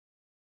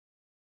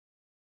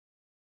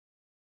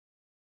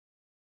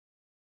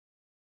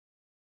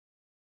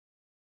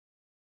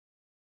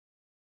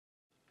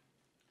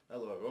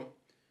Hello everyone,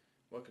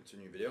 welcome to a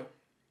new video.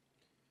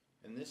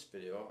 In this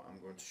video I'm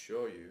going to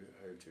show you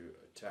how to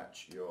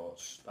attach your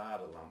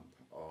spider lamp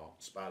or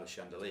spider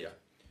chandelier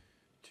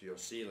to your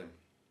ceiling.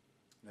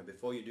 Now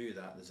before you do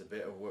that, there's a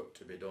bit of work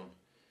to be done.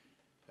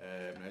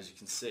 As you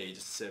can see,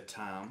 just to save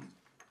time,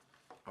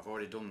 I've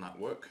already done that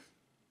work,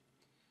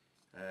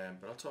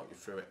 but I'll talk you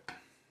through it.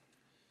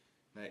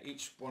 Now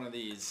each one of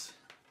these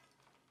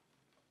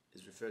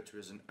is referred to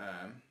as an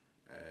arm,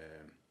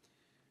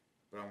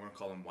 but I'm going to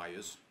call them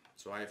wires.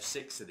 So I have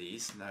 6 of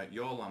these. Now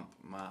your lamp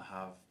might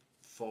have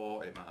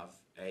 4, it might have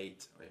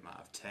 8, or it might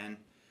have 10.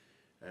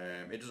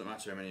 It doesn't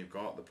matter how many you've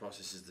got, the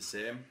process is the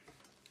same.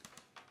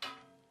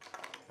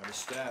 And we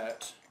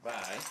start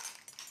by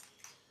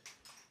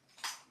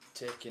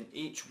taking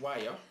each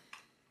wire.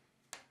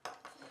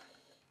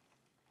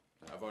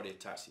 Now, I've already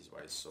attached these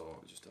wires, so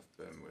you just have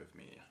to bear with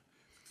me here.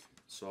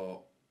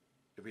 So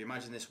if we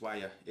imagine this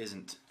wire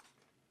hasn't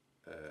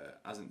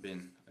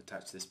been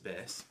attached to this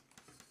base,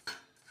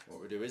 what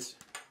we do is,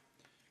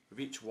 with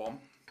each one,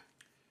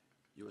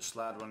 you will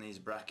slide one of these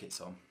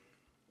brackets on.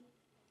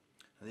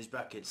 And these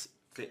brackets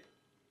fit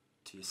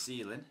to your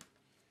ceiling,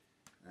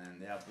 and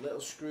they have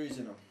little screws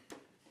in them,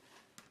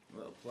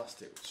 little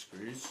plastic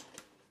screws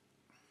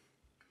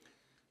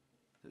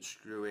that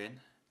screw in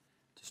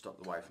to stop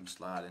the wire from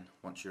sliding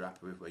once you're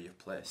happy with where you've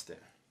placed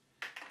it.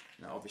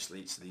 Now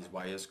obviously each of these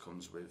wires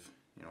comes with,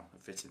 you know, a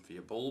fitting for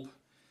your bulb.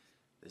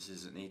 This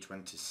is an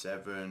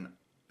E27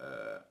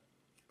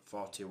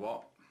 40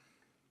 watt.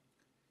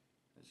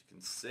 As you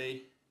can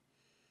see,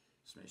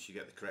 just make sure you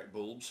get the correct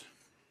bulbs,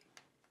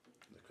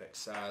 the correct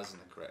size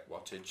and the correct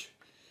wattage.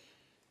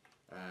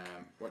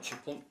 Once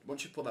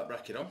you put that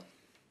bracket on,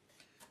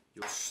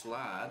 you'll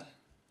slide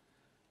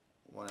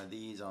one of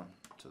these on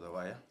to the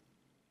wire.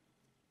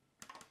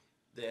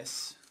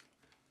 This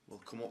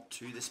will come up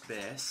to this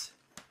base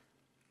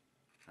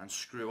and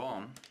screw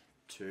on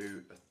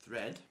to a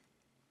thread,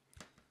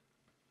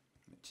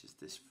 which is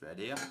this thread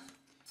here.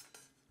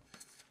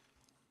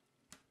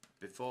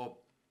 Before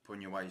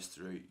putting your wires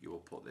through, you will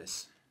put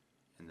this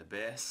in the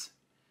base,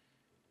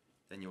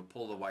 then you'll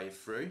pull the wire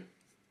through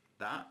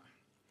that,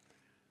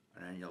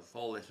 and then you'll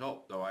fold it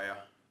up the wire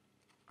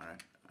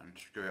and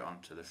screw it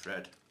onto the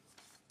thread.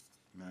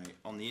 Now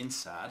on the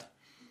inside,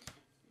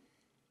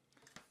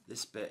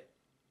 this bit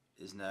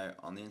is now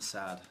on the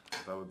inside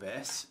of our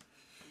base,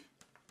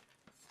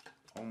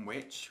 on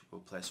which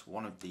we'll place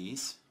one of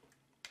these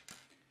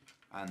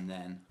and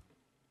then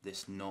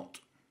this nut,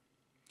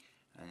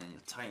 and then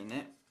you'll tighten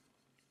it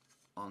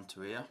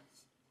onto here,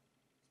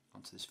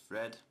 onto this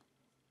thread,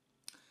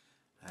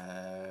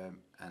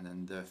 and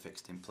then they're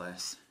fixed in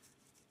place.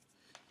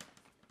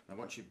 Now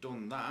once you've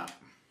done that,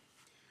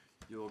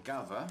 you'll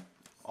gather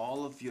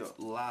all of your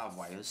live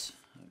wires.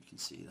 You can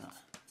see that.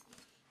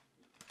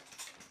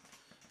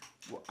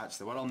 Well,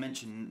 actually what I'll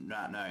mention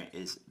right now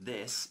is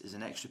this is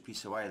an extra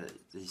piece of wire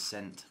that is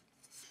sent,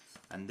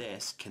 and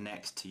this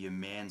connects to your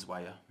mains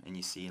wire in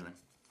your ceiling.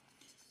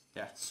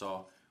 Yeah,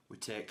 so we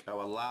take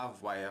our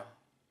live wire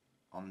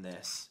on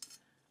this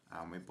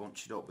and we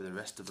bunch it up with the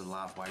rest of the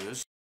live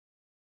wires,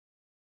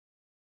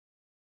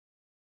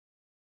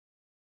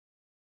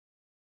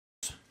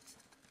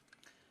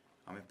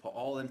 and we put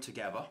all them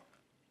together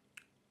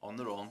on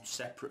their own,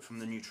 separate from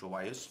the neutral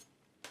wires,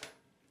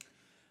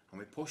 and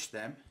we push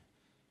them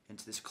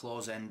into this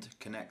close end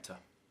connector.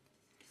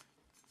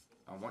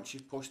 And once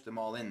you've pushed them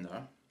all in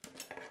there,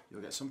 you'll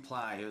get some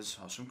pliers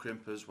or some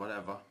crimpers,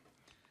 whatever,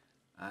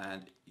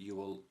 and you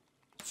will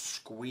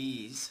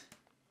squeeze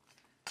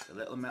the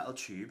little metal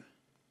tube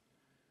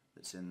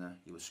that's in there.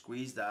 You will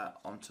squeeze that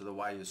onto the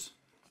wires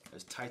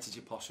as tight as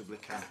you possibly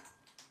can.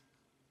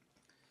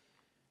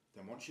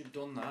 Then once you've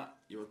done that,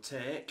 you will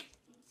take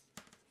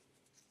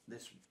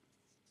this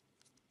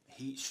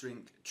heat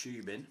shrink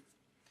tubing.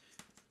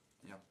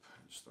 Yep,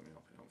 just let me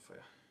open it up for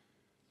you.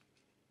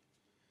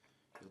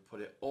 You'll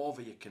put it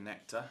over your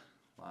connector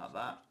like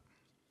that,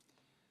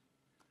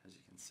 as you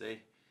can see,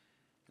 and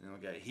then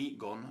we'll get a heat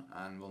gun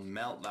and we'll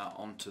melt that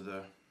onto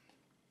the...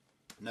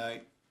 Now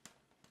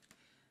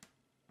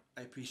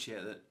I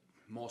appreciate that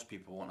most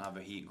people won't have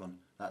a heat gun.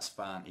 That's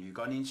fine. If you've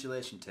got any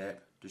insulation tape,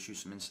 just use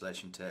some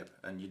insulation tape,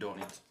 and you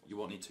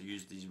won't need to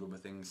use these rubber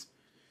things.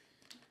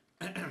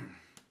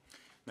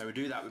 Now we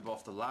do that with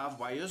both the live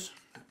wires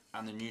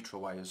and the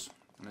neutral wires,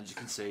 and as you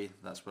can see,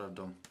 that's what I've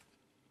done.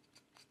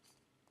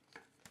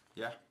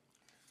 Yeah.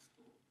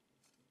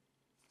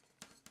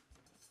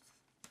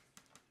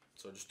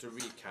 So just to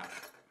recap,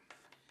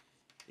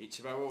 each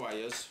of our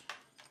wires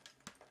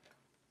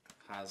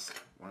has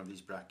one of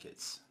these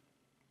brackets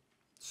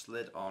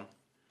slid on,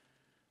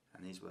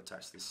 and these will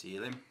attach to the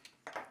ceiling,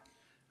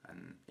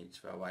 and each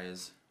of our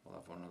wires will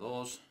have one of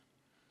those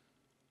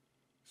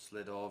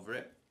slid over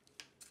it.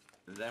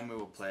 Then we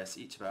will place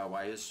each of our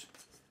wires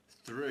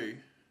through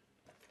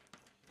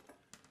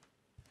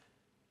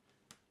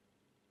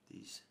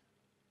these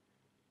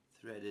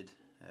threaded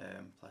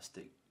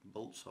plastic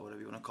bolts, or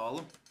whatever you want to call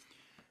them,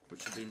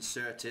 which will be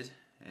inserted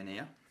in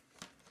here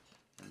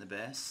in the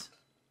base.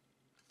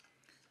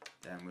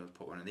 Then we'll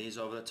put one of these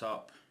over the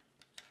top,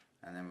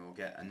 and then we'll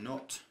get a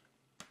nut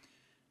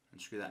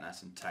and screw that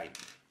nice and tight.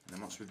 And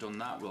then once we've done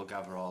that, we'll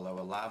gather all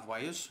our lav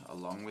wires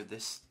along with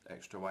this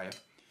extra wire.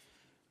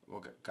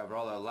 We'll gather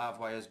all our lav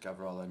wires,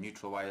 gather all our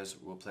neutral wires.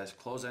 We'll place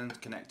close end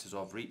connectors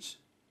over each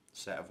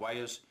set of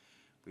wires.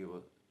 We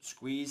will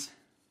squeeze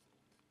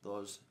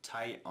those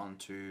tight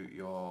onto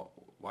your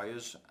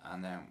wires,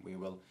 and then we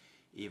will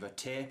either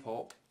tape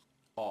up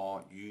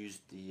or use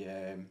the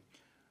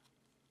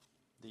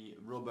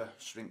rubber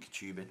shrink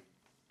tubing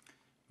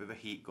with a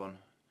heat gun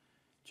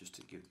just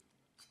to give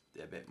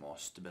it a bit more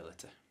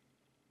stability.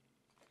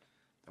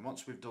 And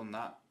once we've done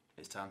that,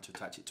 it's time to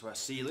attach it to our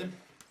ceiling.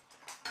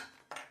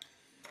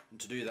 And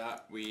to do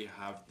that, we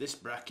have this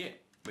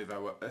bracket with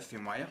our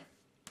earthing wire,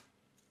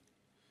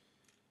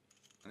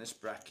 and this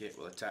bracket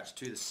will attach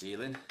to the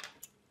ceiling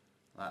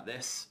like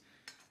this.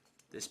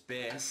 This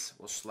base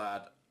will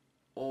slide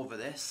over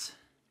this,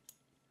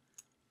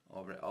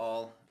 over it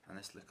all, and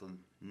this little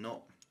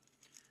nut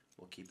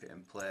will keep it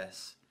in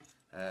place.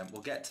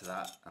 We'll get to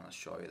that and I'll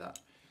show you that.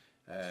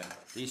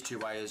 These two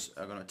wires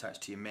are going to attach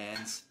to your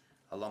mains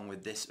along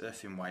with this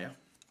earthing wire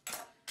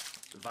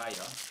via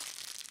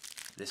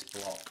this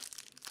block.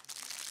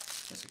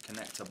 It's a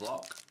connector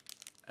block,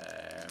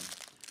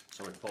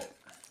 so we put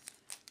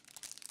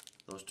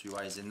those two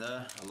wires in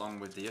there along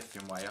with the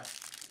earthing wire,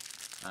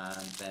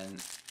 and then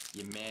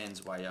your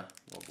mains wire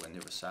will go on the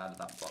other side of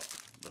that block,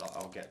 but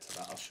I'll get to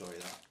that, I'll show you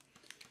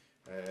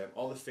that.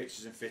 All the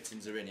fixtures and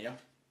fittings are in here.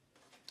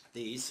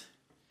 These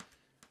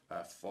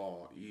are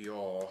for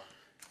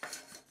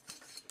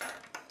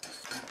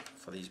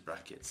these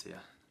brackets here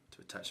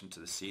to attach them to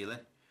the ceiling.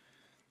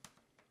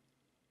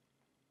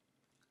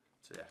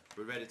 So yeah,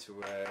 we're ready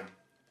to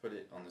put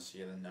it on the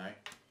ceiling now.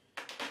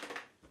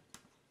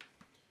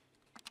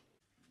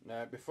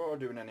 Now, before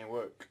doing any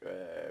work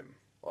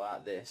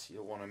like this,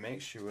 you'll want to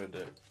make sure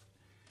that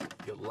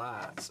your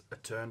lights are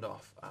turned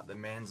off at the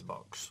mains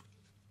box,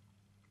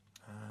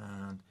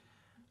 and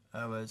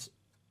ours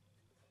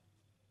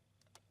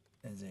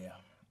is here,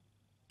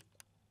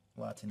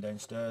 lighting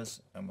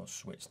downstairs, and we'll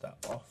switch that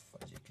off.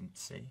 As you can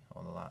see,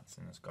 all the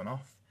lighting has gone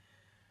off.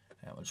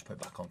 We'll just put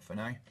it back on for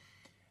now,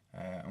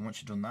 and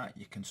once you've done that,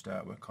 you can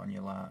start work on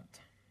your light.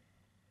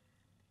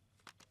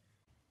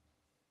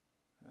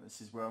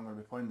 This is where I'm going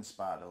to be putting the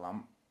spider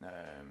lamp.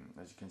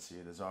 As you can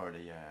see, there's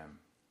already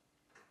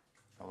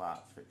a light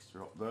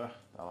fixture up there.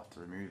 I'll have to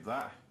remove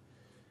that.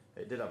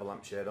 It did have a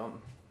lampshade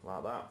on,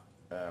 like that.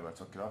 I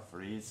took it off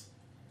for ease.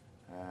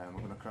 We're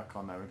going to crack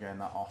on now, we're getting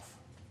that off.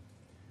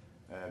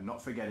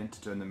 Not forgetting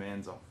to turn the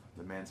mains off,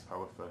 the mains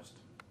power first.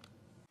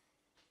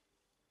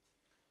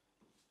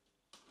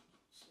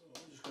 So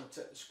I'm just going to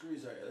take the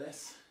screws out of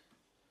this.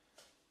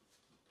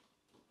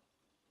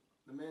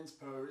 The mains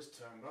power is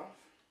turned off.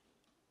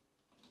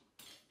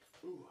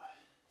 Ooh.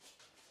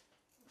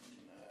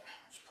 And,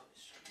 just put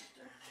these screws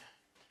down here.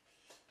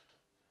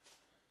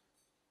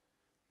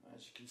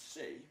 As you can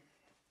see,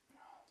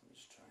 let me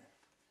just try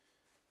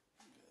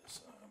and get this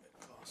a bit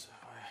closer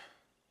for you.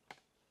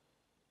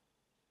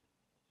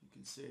 You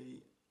can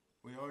see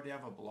we already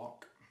have a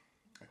block,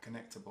 a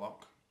connector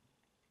block,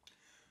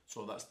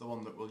 so that's the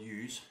one that we'll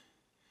use.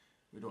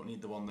 We don't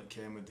need the one that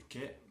came with the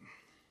kit.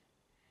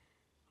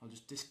 I'll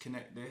just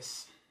disconnect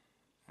this,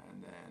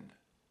 and then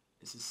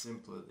it's as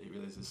simple, it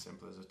really is as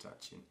simple as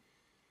attaching.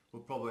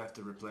 We'll probably have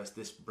to replace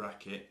this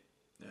bracket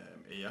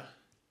here.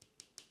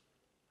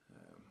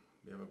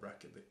 We have a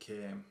bracket that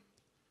came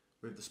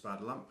with the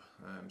spider lamp,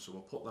 so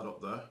we'll put that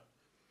up there,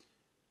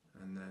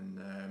 and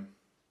then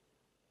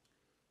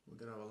we'll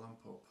get our lamp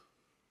up.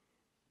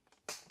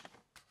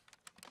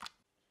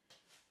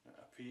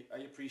 I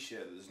appreciate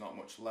that there's not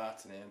much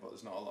light in here, but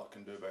there's not a lot I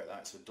can do about that.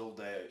 It's a dull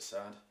day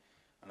outside,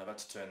 and I've had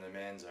to turn the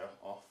mains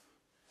off.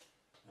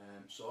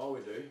 So all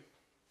we do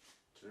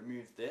to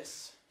remove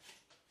this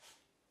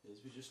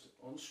is we just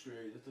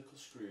unscrew the little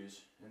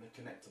screws in the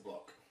connector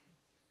block.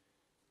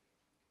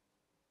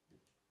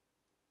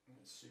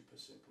 It's super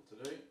simple to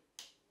do.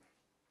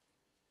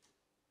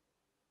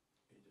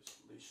 You just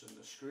loosen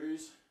the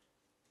screws,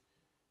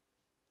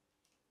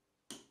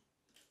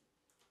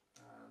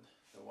 and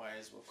the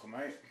wires will come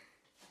out.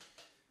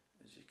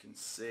 As you can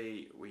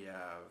see, we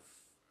have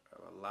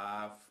our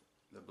lav.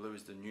 The blue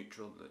is the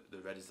neutral, the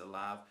red is the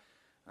lav,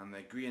 and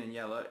the green and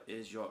yellow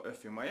is your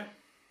earthing wire.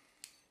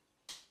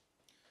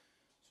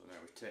 So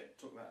now we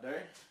tuck that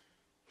down.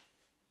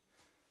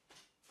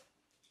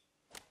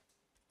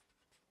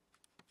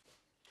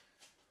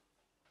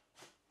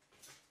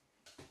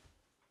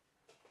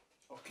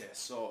 Okay,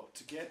 so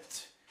to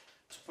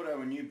put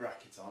our new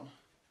bracket on,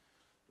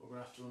 we're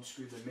going to have to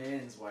unscrew the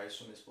mains wires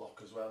from this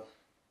block as well.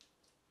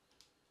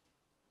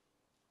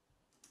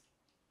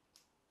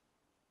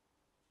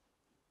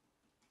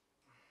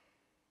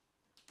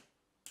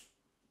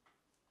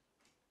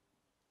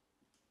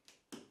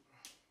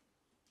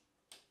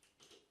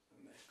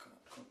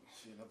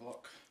 See the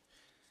block?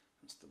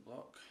 That's the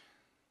block.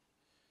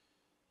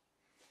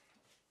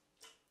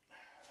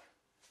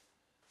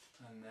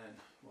 And then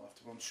we'll have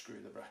to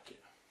unscrew the bracket.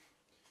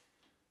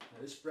 Now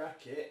this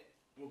bracket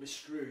will be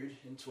screwed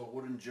into a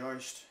wooden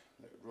joist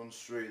It runs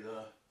through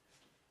there.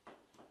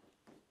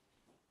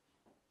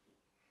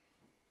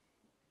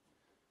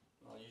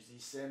 I'll use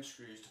these same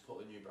screws to put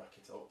the new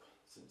bracket up,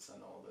 since I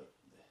know that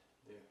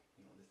they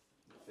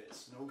fit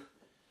snug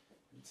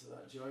into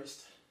that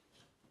joist.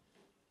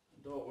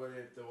 And don't worry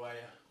if the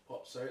wire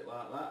pops out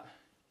like that.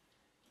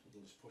 You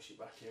can just push it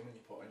back in when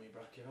you put a new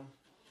bracket on.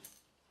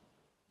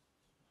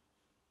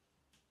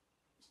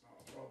 It's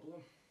not a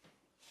problem.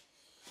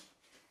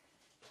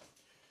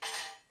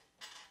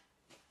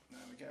 Now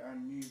we get our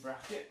new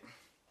bracket.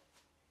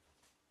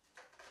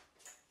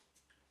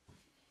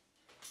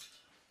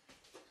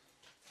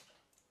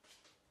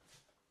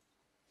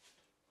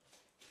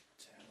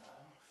 Turn that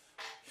off.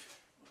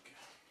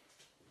 Okay.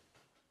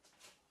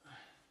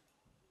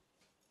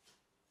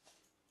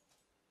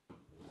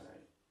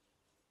 Right,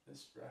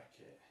 this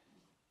bracket.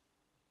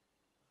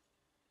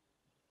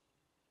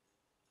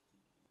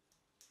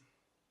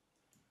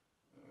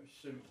 We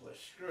simply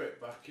screw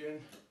it back in,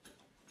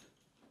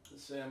 the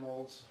same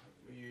molds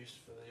we used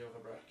for the other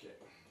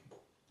bracket.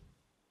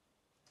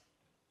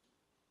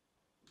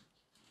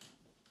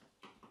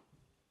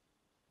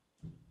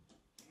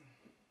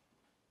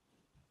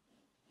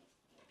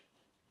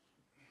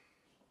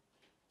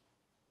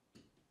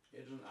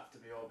 It doesn't have to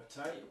be over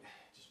tight,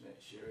 just make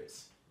sure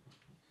it's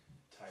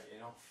tight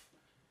enough.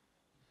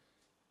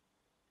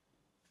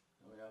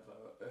 And we have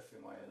our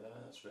earthing wire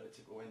there, that's ready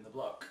to go in the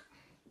block.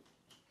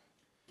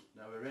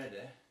 Now we're ready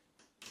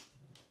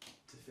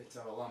to fit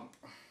our lamp.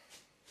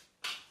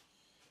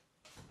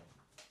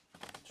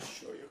 Just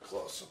show you a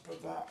close up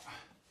of that.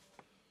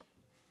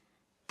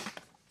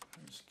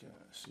 Just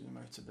zoom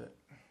out a bit.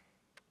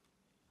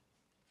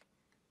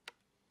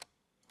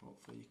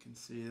 Hopefully you can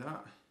see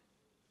that.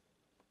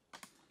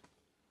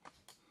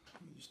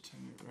 Let me just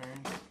turn it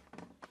round.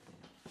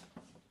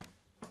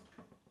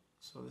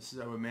 So this is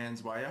our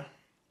mains wire.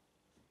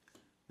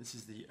 This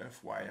is the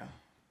earth wire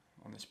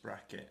on this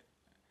bracket.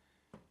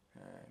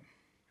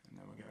 And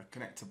then we'll get a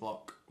connector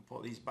block, we'll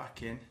put these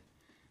back in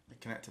the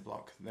connector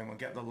block, then we'll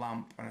get the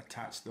lamp and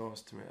attach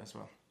those to it as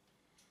well.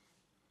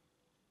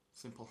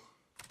 Simple.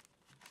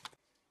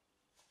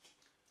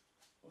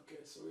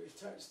 Okay, so we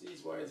attach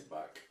these wires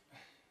back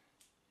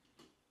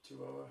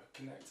to our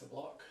connector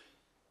block.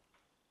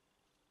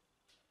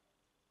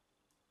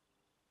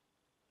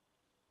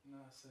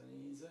 Nice and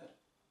easy.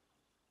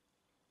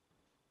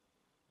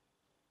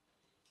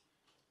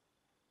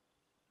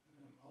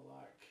 I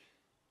like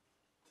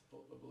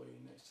put the blue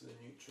next to the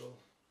neutral.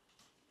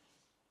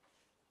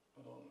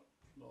 I don't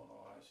know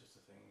why, it's just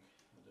a thing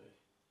I do.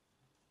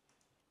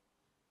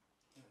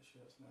 Make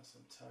sure it's nice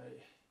and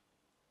tight.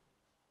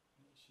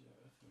 Make sure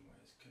everything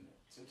is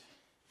connected.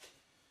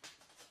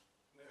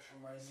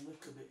 Everything is a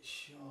little bit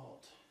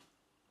short.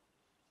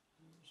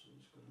 So I'm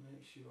just going to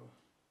make sure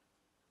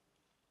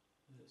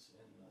that it's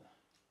in there.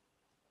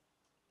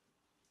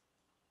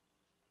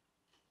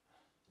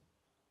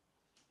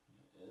 And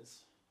it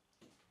is.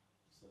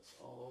 So that's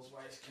all those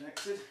wires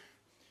connected.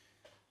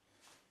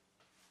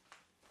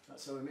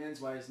 That's our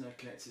mains wires now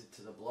connected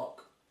to the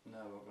block.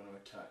 Now we're going to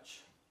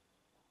attach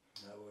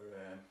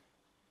our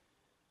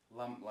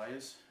lamp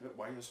wires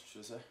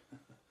should I say,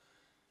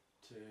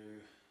 to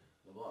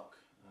the block,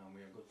 and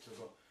we are good to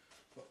go.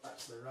 But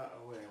actually right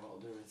away what I'll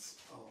do is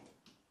I'll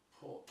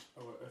put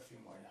our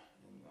earthing wire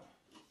in there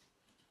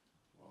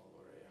while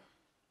we're here.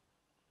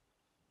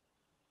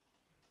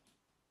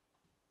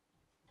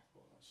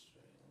 Put that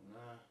straight in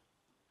there.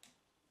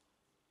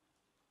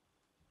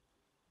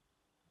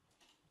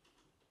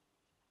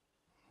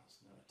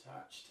 Now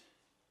attached,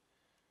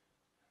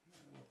 and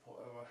then we'll put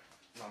our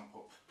lamp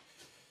up.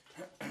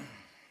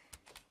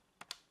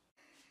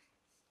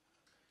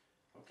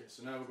 Okay,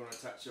 so now we're going to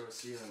attach our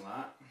ceiling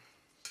light.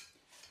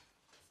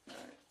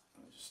 Right,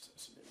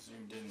 it's a bit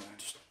zoomed in there,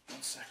 just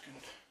 1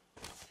 second.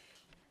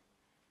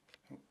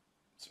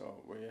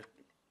 So we are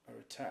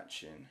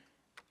attaching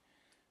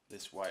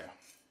this wire.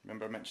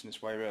 Remember I mentioned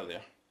this wire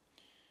earlier?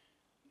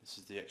 This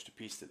is the extra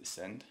piece that they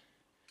send.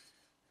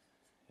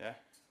 Yeah?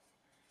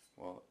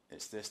 Well,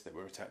 it's this that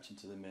we're attaching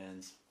to the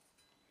mains.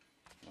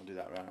 I'll do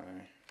that right now.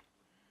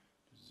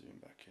 Just zoom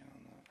back in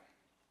on that.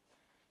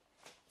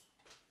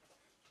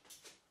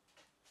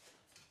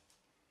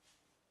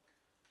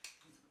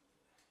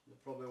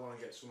 You'll probably want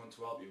to get someone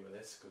to help you with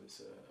this because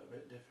it's a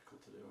bit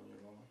difficult to do on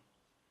your own.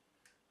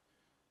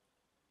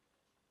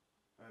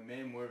 Our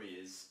main worry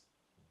is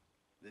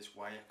this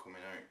wire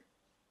coming out.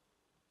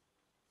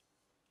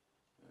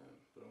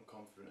 But I'm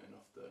confident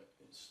enough that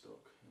it's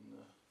stuck in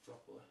there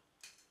properly.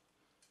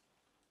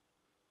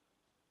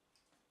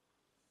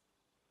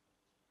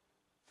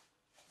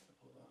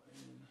 Put that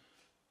in.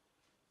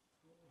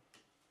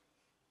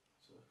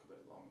 It's a little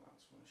bit long,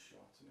 that's going to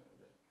shorten it a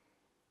bit.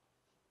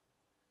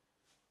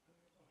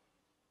 There we go.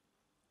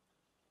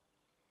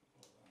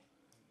 Put that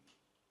in.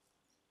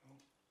 Oh,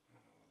 and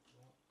our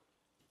block.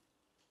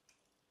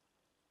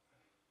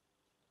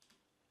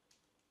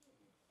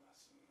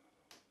 Fasten that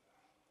on there.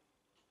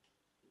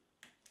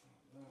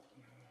 Like that,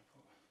 and then I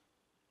put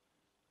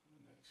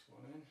the next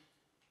one in.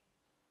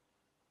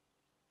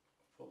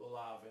 Put the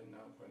live in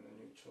now, I'm putting the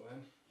neutral. neutral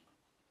in.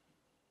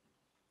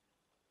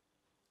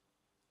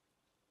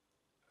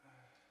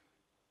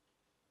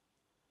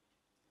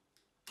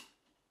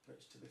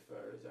 Which, to be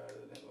fair, is harder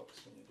than it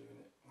looks when you're doing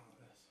it like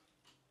this.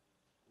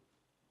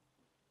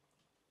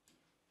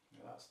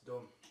 Now that's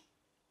done.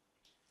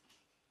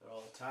 They're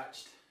all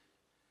attached.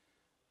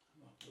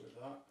 I'm happy with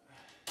that.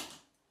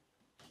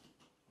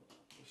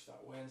 Push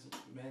that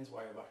mains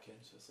wire back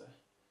in, so I say.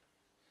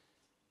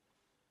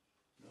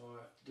 Now what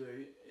I have to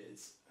do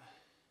is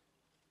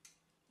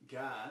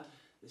guard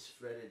this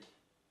threaded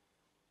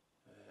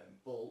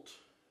bolt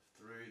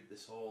through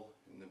this hole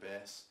in the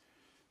base.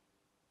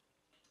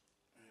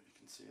 If you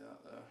can see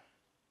that there.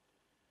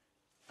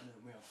 And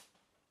then we have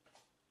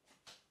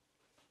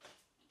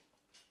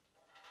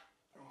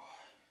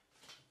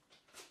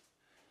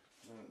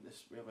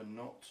we have a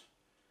knot.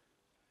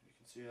 You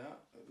can see that.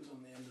 It was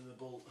on the end of the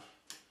bolt.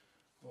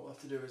 What we'll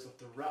have to do is we'll have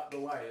to wrap the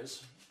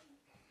wires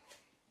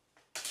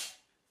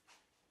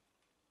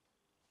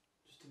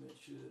just to make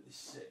sure that they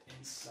sit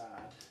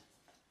inside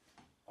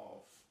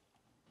of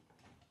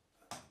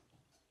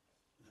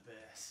the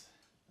base.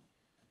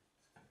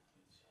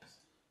 Which is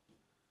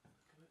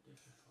a bit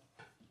difficult,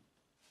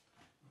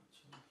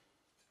 actually.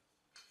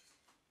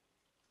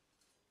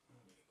 There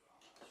we go.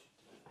 That should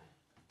do it.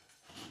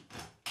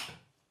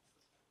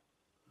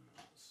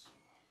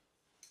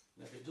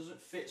 Now if it doesn't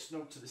fit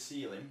snug to the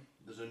ceiling,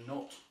 there's a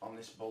nut on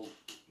this bolt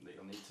that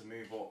you'll need to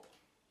move up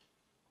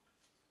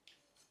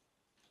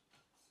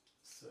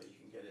so you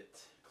can get it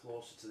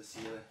closer to the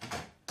ceiling.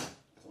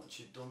 Once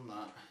you've done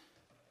that,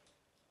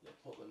 you'll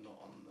put the nut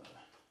on there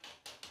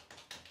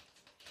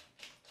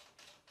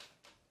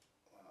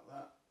like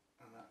that,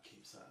 and that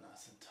keeps that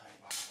nice and tight.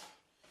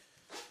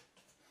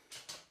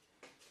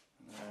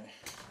 Now,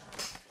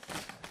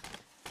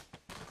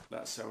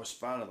 that's our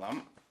spider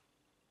lamp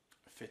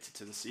fitted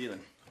to the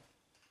ceiling.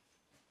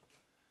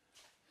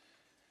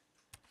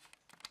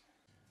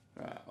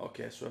 Right,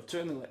 okay, so I've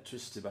turned the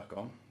electricity back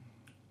on,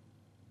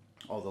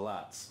 or the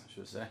lights I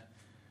should say,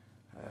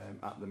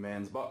 at the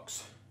mains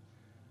box,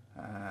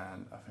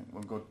 and I think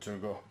we're good to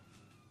go.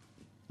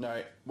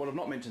 Now, what I've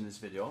not mentioned in this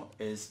video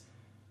is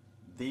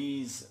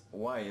these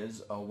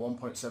wires are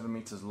 1.7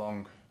 meters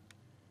long,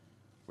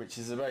 which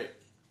is about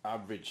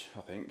average,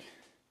 I think.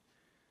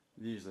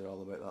 They're usually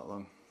all about that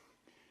long.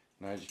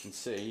 Now, as you can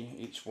see,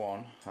 each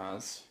one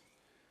has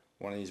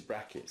one of these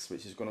brackets,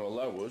 which is going to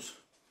allow us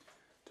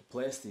to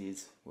place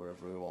these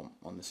wherever we want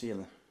on the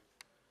ceiling.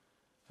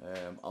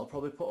 I'll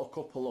probably put a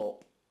couple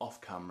up off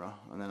camera,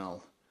 and then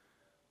I'll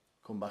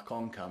come back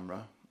on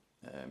camera,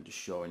 just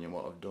showing you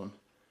what I've done,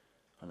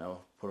 and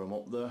I'll put them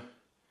up there.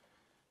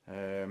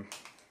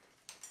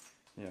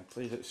 Yeah,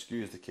 please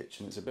excuse the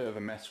kitchen, it's a bit of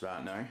a mess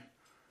right now,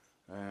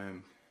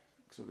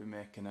 because we'll be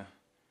making a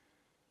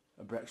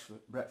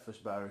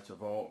breakfast bar out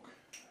of oak,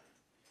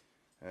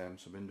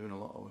 so I've been doing a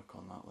lot of work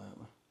on that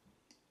lately.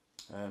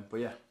 But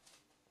yeah,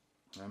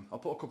 I'll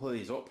put a couple of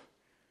these up,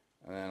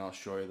 and then I'll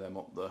show you them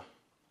up there,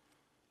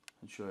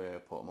 and show you how I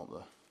put them up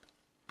there.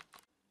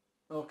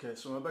 Okay,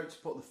 so I'm about to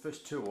put the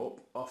first two up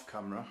off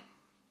camera.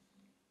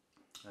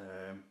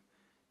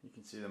 You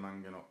can see them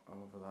hanging up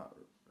over that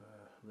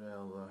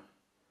rail there.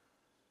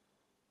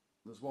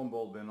 There's one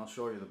bulb in, I'll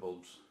show you the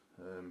bulbs.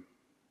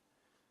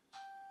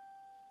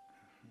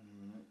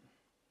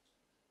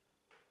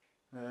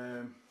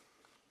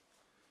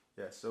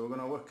 Yeah, so we're going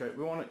to work out,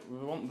 we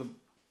want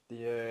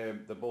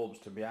the bulbs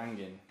to be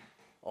hanging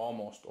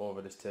almost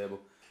over this table,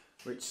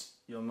 which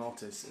you'll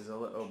notice is a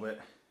little bit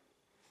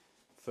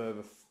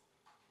further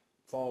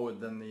forward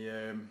than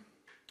the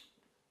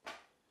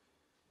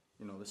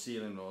the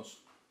ceiling was.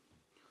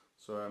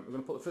 So we're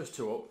going to put the first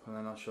two up, and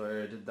then I'll show you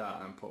how I did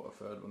that, and put a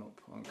third one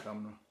up on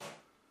camera.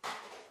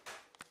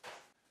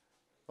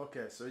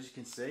 Okay, so as you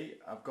can see,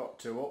 I've got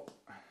two up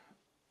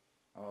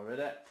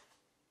already,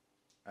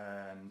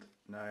 and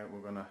now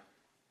we're going to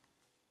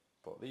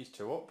put these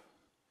two up.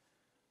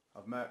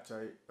 I've marked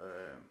out,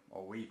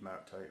 or we've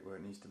marked out where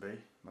it needs to be.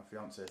 My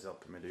fiance is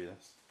helping me do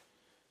this.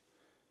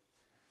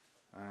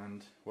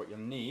 And what you'll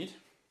need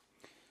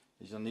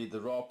is you'll need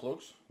the raw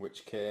plugs,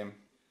 which came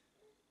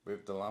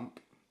with the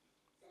lamp,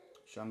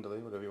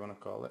 chandelier, whatever you want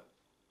to call it.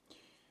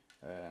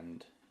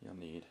 And you'll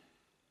need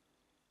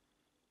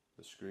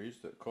the screws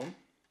that come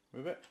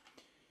with it.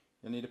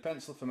 You'll need a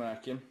pencil for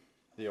marking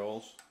the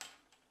holes.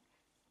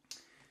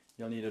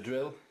 You'll need a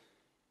drill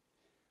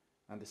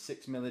and a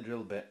 6mm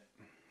drill bit.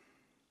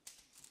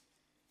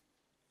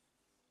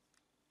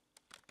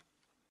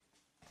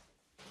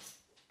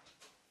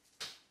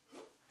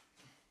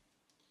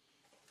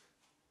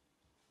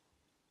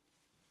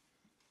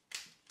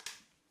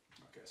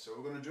 Okay, so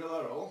we're going to drill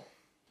our hole,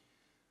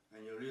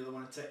 and you really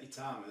want to take your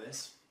time with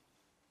this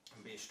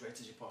and be as straight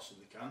as you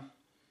possibly can.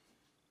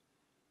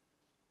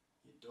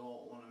 You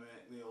don't want to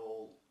make the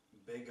hole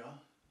bigger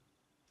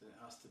than it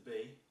has to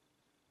be.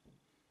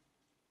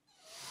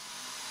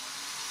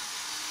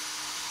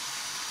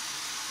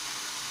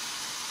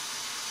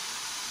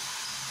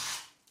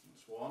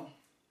 That's one.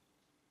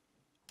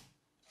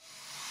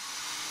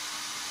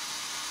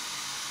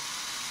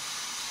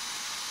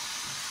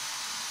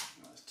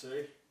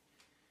 too.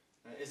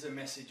 It is a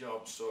messy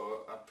job,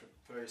 so I'd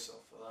prepare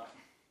yourself for that.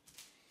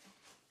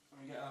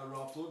 We get our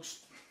raw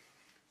plugs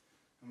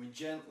and we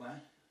gently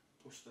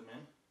push them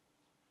in,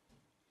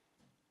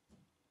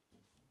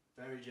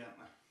 very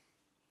gently.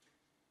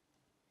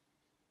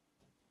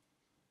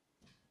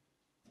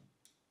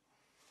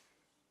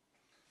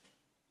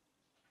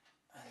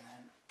 And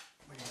then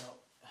we get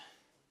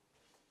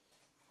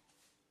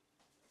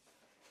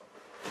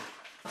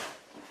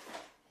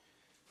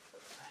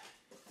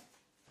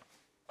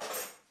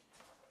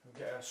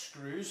our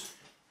screws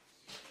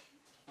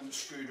and a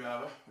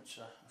screwdriver, which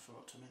I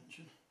forgot to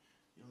mention.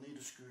 You'll need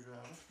a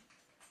screwdriver.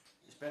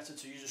 It's better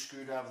to use a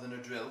screwdriver than a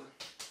drill,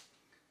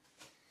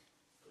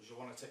 because you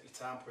want to take your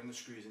time putting the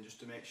screws in just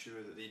to make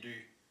sure that they do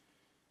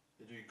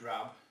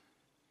grab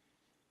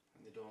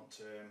and they don't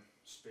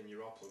spin your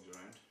raw plugs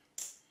around.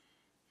 So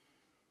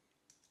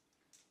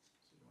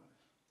you want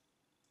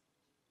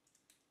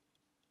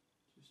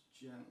to just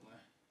gently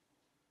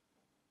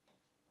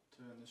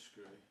turn the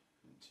screw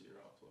into your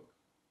raw plug.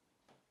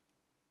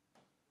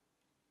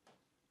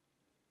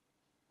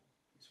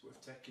 It's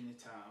worth taking your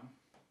time,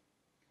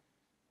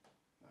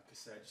 like I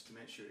said, just to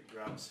make sure it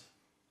grabs.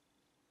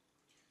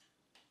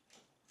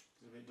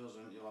 Because if it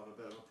doesn't, you'll have a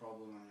bit of a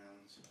problem on your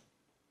hands.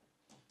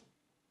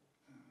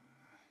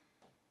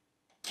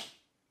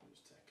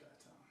 Just take our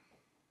time.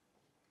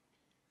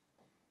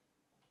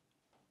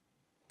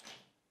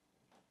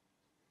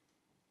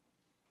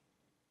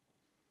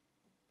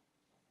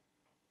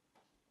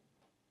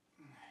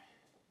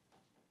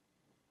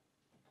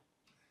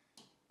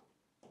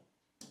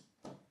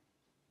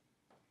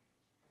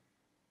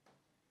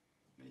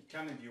 You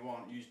can, if you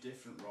want, use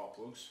different raw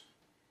plugs.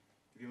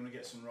 If you want to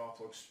get some raw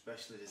plugs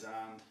specially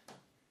designed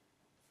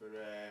for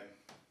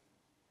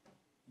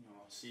you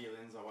know,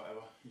 ceilings or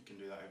whatever, you can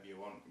do that if you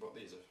want. But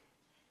these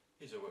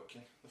are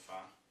working, they're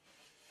fine.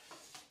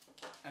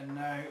 And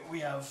now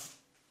we have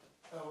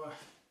our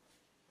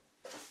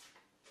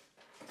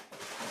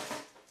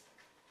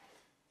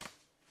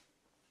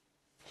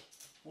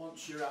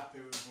once you're happy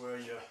with where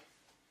your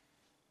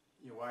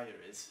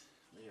wire is,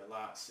 where your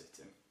light's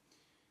sitting,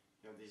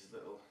 you have these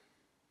little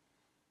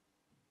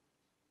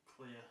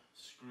clear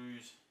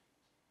screws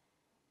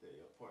that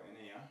you'll put in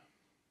here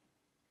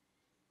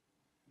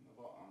in the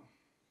bottom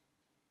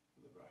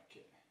of the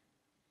bracket,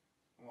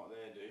 and what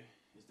they do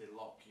is they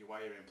lock your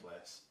wire in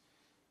place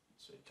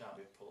so it can't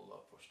be pulled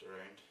or pushed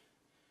around,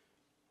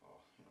 or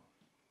you know,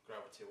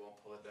 gravity won't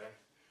pull it down.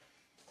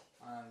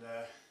 And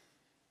yeah,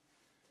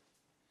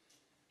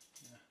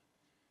 I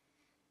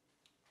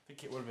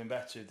think it would have been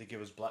better if they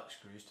give us black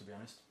screws, to be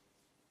honest,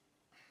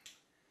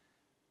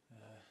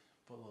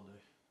 but they'll do.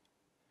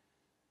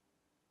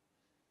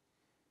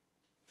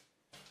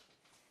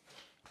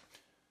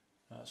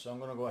 So I'm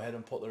going to go ahead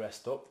and put the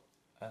rest up,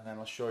 and then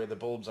I'll show you the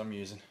bulbs I'm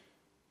using.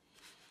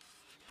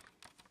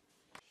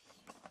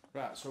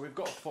 Right, so we've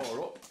got 4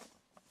 up,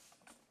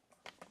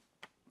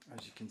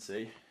 as you can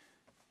see,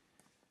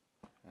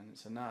 and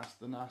it's the nice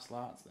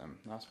lights, them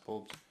nice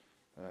bulbs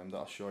that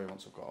I'll show you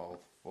once I've got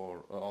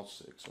all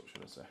 6 up,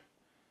 should I say.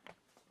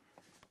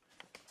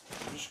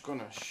 I'm just going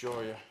to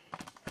show you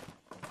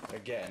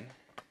again.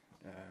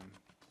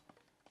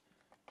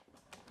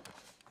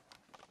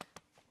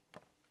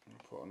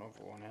 I'll put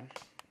another one in.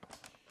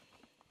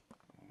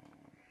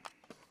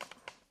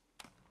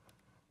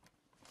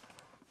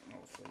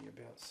 Hopefully you'll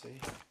be able to see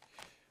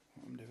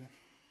what I'm doing.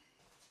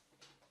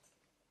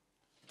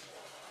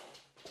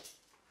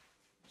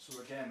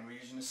 So again, we're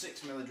using a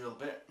 6mm drill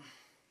bit.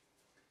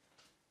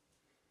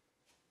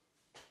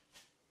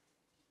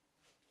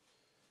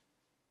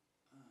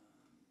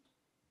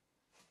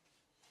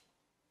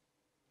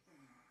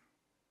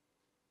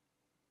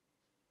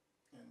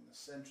 In the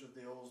centre of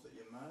the holes that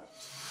you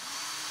marked.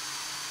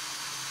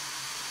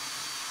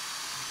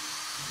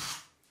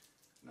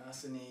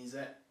 Nice and easy.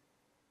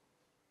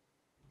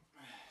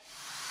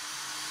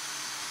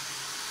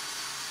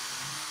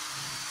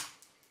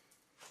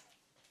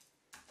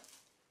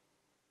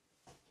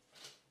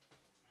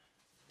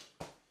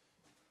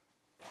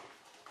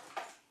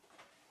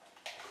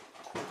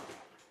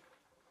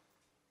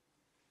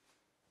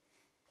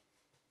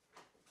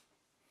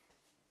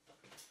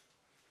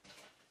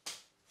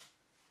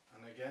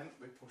 Again,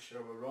 we push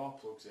our raw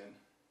plugs in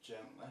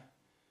gently,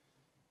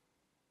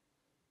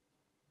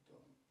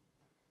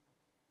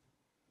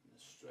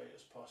 as straight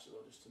as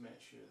possible, just to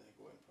make sure they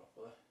go in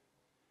properly.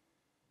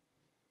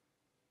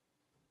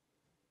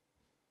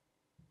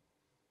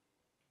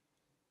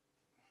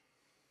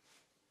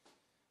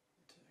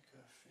 Take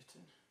our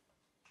fitting.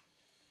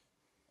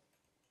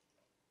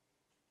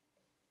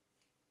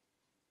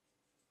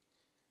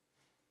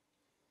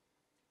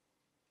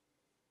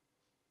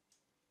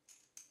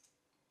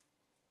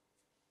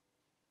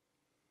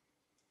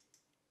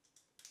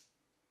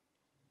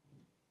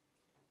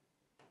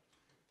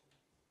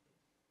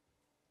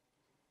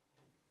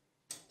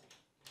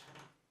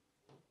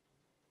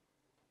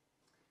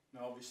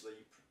 Now obviously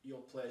you'll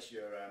place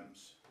your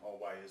or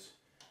wires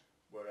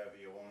wherever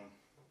you want them.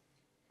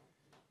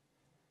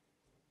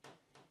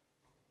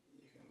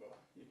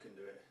 You can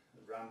do it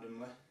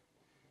randomly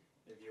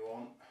if you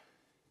want.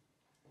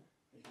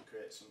 You can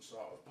create some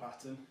sort of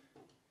pattern.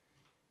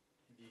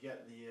 If you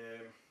get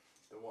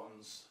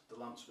the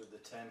lamps with the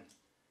 10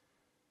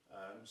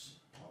 arms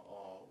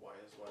or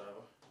wires,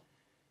 whatever,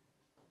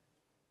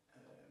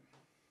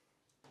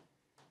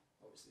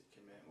 obviously you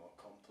can make more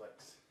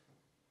complex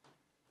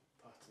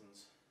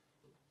patterns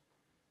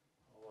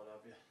or what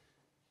have you.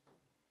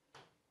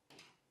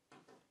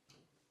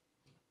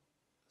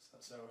 So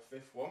that's our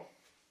fifth one.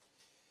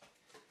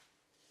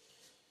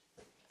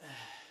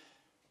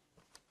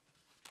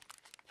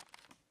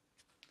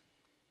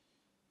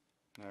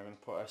 Now we're going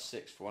to put our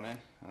sixth one in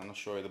and I'll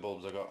show you the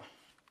bulbs I got.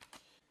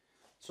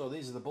 So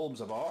these are the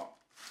bulbs I bought.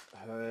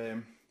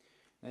 Now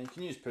you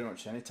can use pretty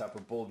much any type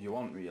of bulb you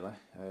want really,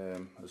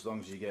 as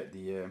long as you get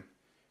the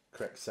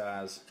correct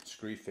size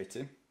screw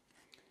fitting,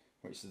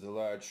 which is the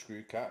large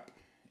screw cap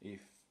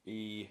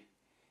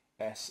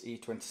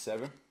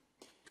ES-E27.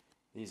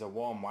 These are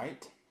warm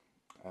white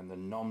and the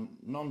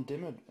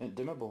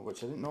non-dimmable,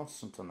 which I didn't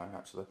notice until now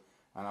actually,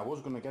 and I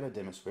was going to get a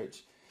dimmer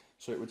switch.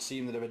 So it would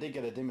seem that if I did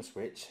get a dimmer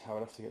switch, I would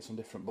have to get some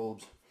different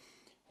bulbs.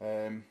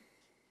 So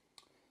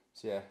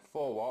yeah,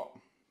 4 watt,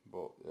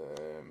 but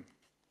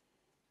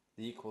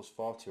the equals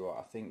 40 watt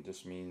I think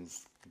just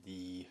means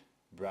the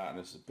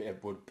brightness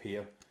would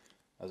appear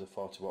as a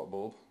 40 watt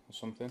bulb or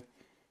something.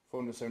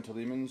 470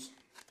 lumens,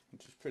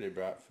 which is pretty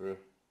bright for a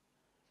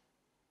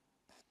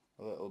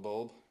little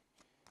bulb.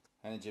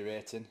 Energy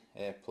rating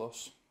A++,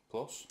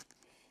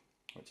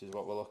 which is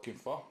what we're looking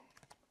for.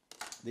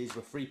 These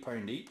were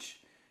 £3 each.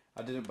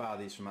 I didn't buy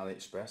these from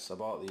Aliexpress. I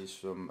bought these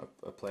from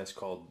a place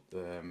called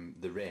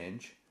The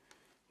Range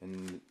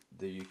in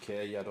the UK.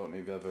 I don't know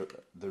if you ever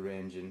The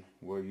Range in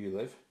where you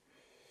live.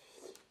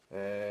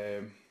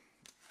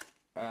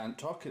 And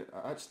talking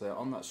actually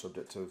on that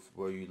subject of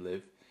where you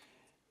live,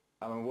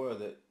 I'm aware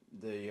that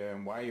the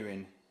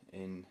wiring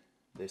in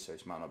this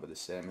house might not be the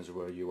same as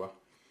where you are.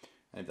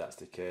 And if that's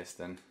the case,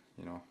 then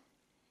you know,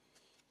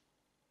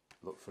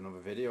 look for another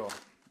video.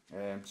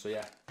 So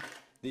yeah,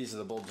 these are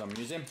the bulbs I'm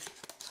using.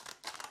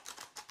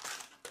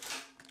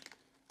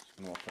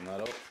 Open that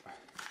up.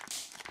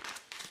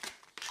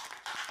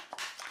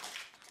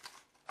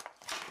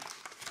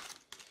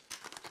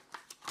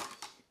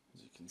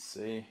 As you can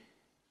see,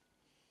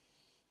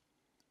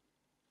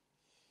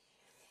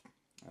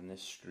 and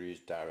this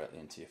screws directly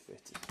into your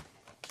fitting.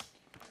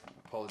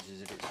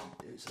 Apologies if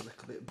it's a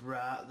little bit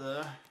bright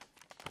there.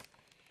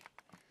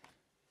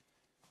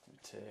 We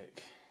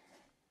take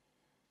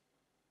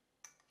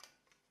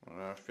one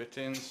of our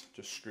fittings,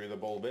 just screw the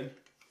bulb in.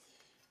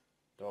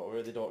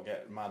 Don't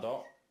get mad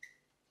hot.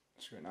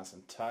 Screw it nice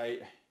and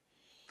tight,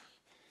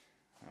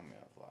 and we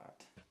have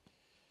that.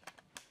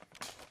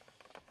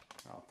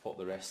 I'll put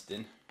the rest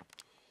in,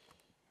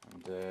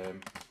 and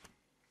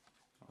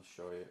I'll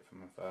show you it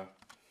from afar.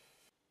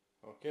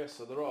 Okay,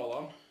 so they're all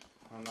on,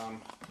 and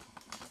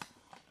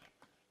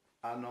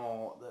I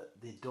know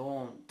that they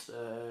don't,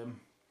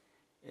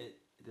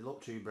 they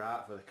look too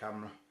bright for the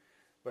camera,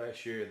 but I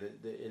assure you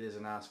that it is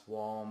a nice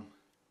warm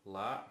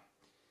light.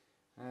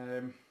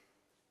 I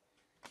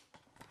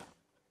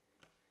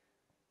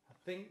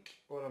think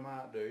what I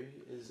might do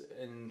is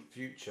in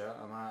future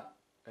I might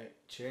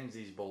change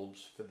these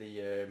bulbs for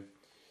the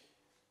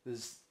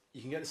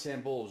you can get the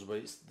same bulbs,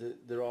 but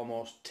they're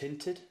almost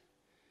tinted.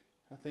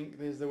 I think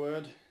there's the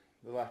word.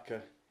 They're like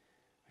a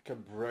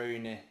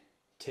browny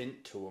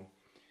tint to them,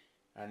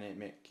 and it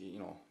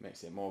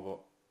makes it more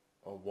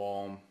of a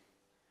warm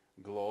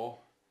glow.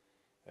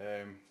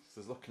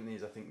 So looking at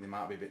these, I think they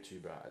might be a bit too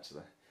bright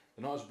actually.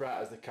 They're not as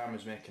bright as the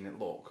camera's making it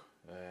look,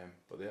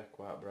 but they are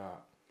quite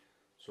bright.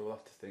 So we'll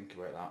have to think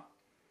about that.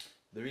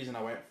 The reason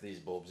I went for these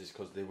bulbs is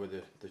because they were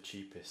the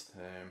cheapest.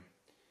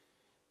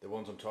 The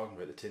ones I'm talking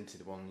about, the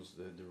tinted ones,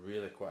 they're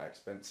really quite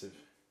expensive.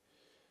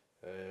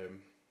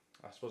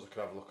 I suppose I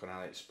could have a look on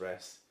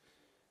Aliexpress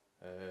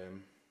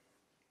and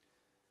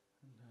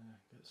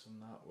get some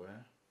that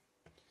way.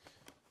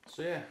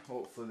 So yeah,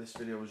 hopefully this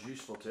video was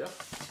useful to you.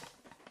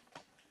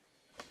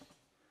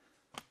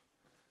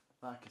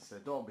 Like I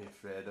said, don't be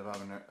afraid of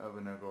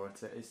having a go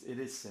at it. It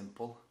is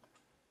simple.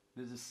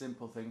 It is a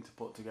simple thing to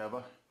put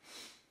together.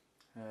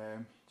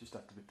 Just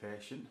have to be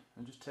patient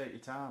and just take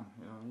your time.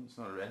 You know, it's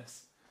not a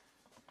race.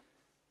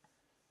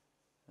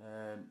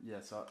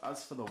 Yeah. So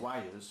as for the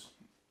wires,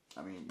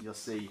 I mean, you'll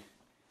see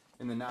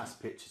in the nice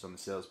pictures on the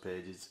sales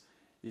pages,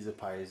 these are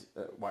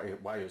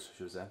wires,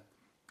 should I say,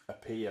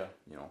 appear,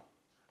 you know,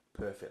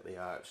 perfectly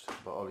arched.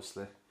 But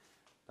obviously,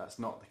 that's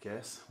not the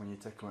case when you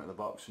take them out of the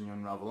box and you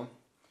unravel them.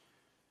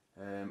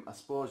 I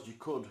suppose you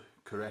could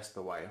caress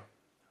the wire,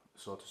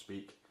 so to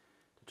speak,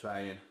 to try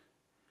and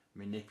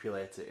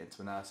manipulate it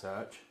into a nice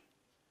arch,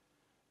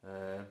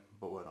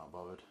 but we're not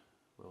bothered.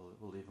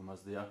 We'll leave them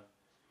as they are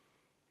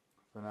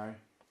for now.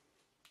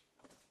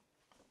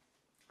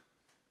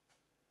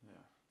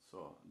 Yeah,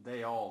 so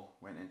they all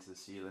went into the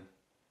ceiling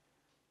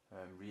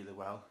really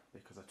well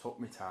because I took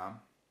my time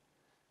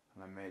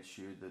and I made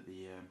sure that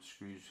the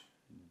screws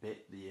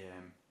bit the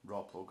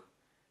raw plug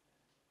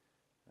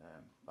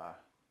by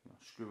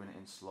screwing it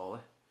in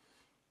slowly.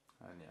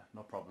 and yeah,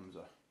 no problems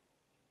there.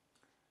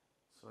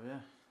 So yeah,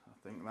 I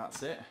think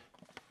that's it.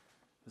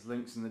 There's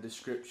links in the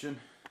description.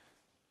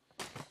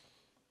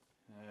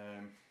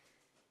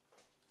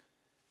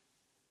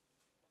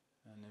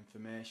 And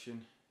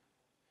information.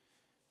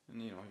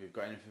 And you know, if you've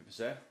got anything to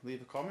say,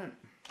 leave a comment.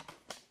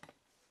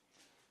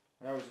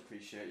 I always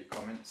appreciate your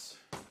comments.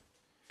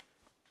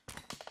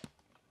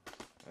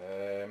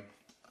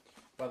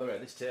 By the way,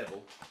 this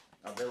table,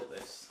 I built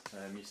this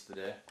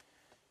yesterday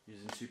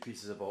using 2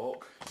 pieces of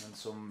oak and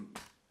some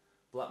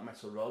black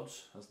metal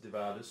rods as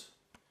dividers.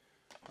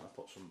 And I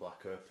put some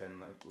black earth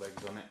pen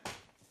legs on it,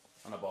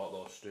 and I bought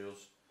those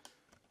stools.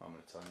 I'm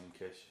going to tell you in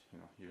case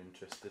you're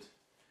interested.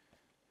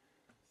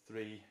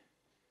 3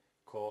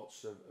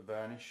 coats of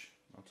varnish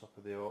on top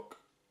of the oak,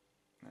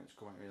 and it's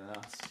coming really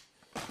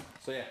nice.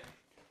 So yeah,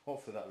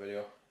 hopefully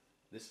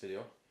this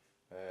video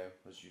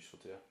was useful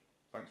to you.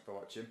 Thanks for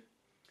watching,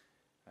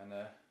 and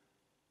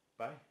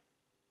bye.